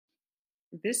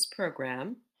This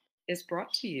program is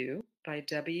brought to you by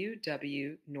W.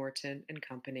 W. Norton and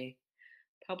Company,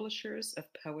 publishers of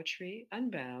Poetry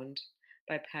Unbound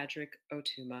by Padraig Ó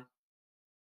Tuama.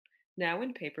 Now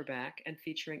in paperback and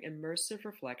featuring immersive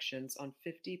reflections on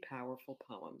 50 powerful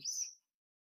poems.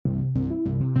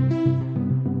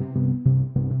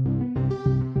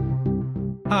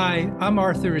 Hi, I'm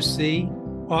Arthur C.,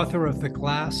 author of The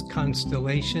Glass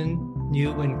Constellation,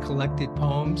 New and Collected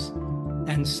Poems,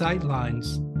 and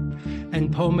Sightlines,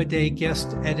 and Poem a Day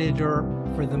guest editor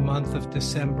for the month of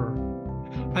December.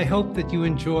 I hope that you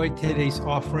enjoyed today's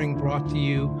offering brought to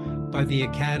you by the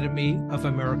Academy of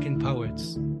American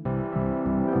Poets.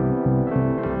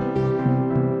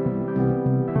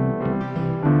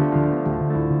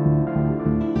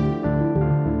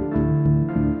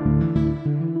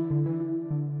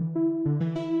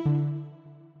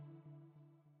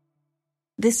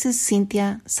 This is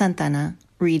Cynthia Santana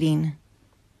reading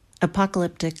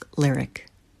Apocalyptic Lyric.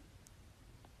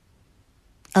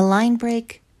 A line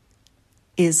break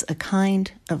is a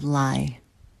kind of lie,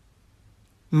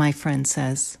 my friend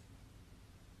says.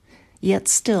 Yet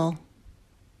still,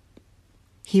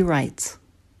 he writes.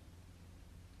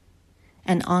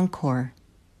 An encore,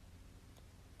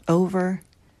 over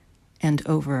and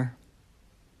over.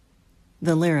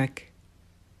 The lyric,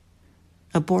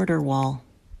 a border wall,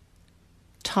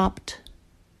 topped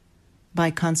by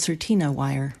concertina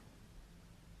wire,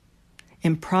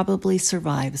 improbably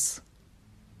survives,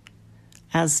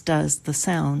 as does the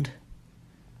sound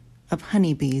of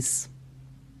honeybees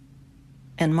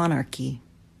and monarchy,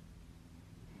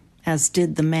 as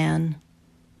did the man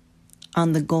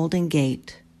on the Golden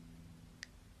Gate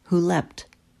who leapt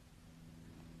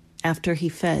after he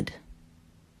fed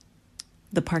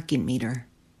the parking meter.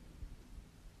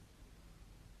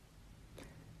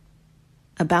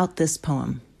 About this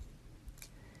poem.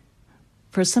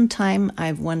 For some time,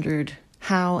 I've wondered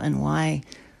how and why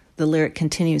the lyric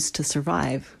continues to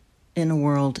survive in a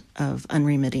world of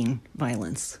unremitting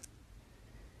violence.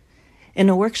 In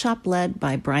a workshop led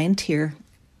by Brian Tier,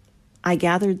 I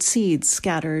gathered seeds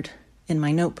scattered in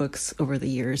my notebooks over the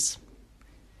years.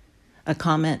 A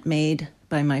comment made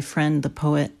by my friend, the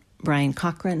poet Brian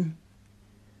Cochran,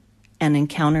 an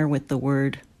encounter with the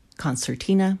word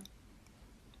concertina,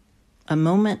 a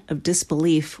moment of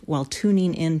disbelief while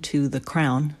tuning into The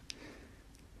Crown,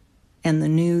 and the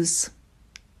news.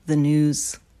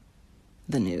 The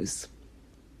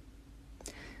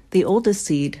oldest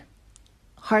seed,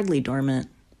 hardly dormant,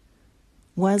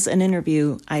 was an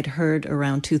interview I'd heard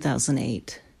around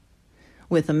 2008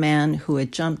 with a man who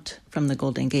had jumped from the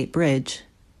Golden Gate Bridge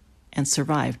and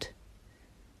survived.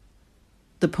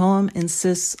 The poem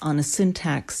insists on a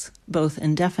syntax both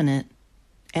indefinite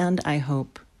and, I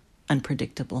hope,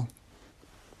 unpredictable.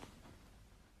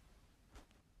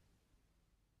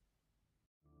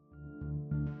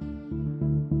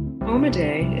 Poem a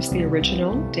Day is the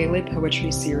original daily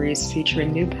poetry series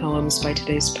featuring new poems by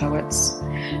today's poets.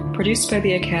 Produced by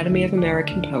the Academy of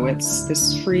American Poets,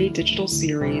 this free digital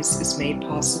series is made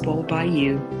possible by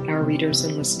you, our readers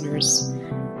and listeners.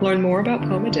 Learn more about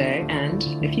Poem a Day and,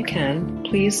 if you can,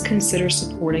 please consider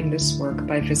supporting this work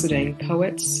by visiting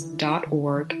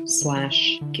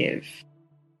poets.org/give.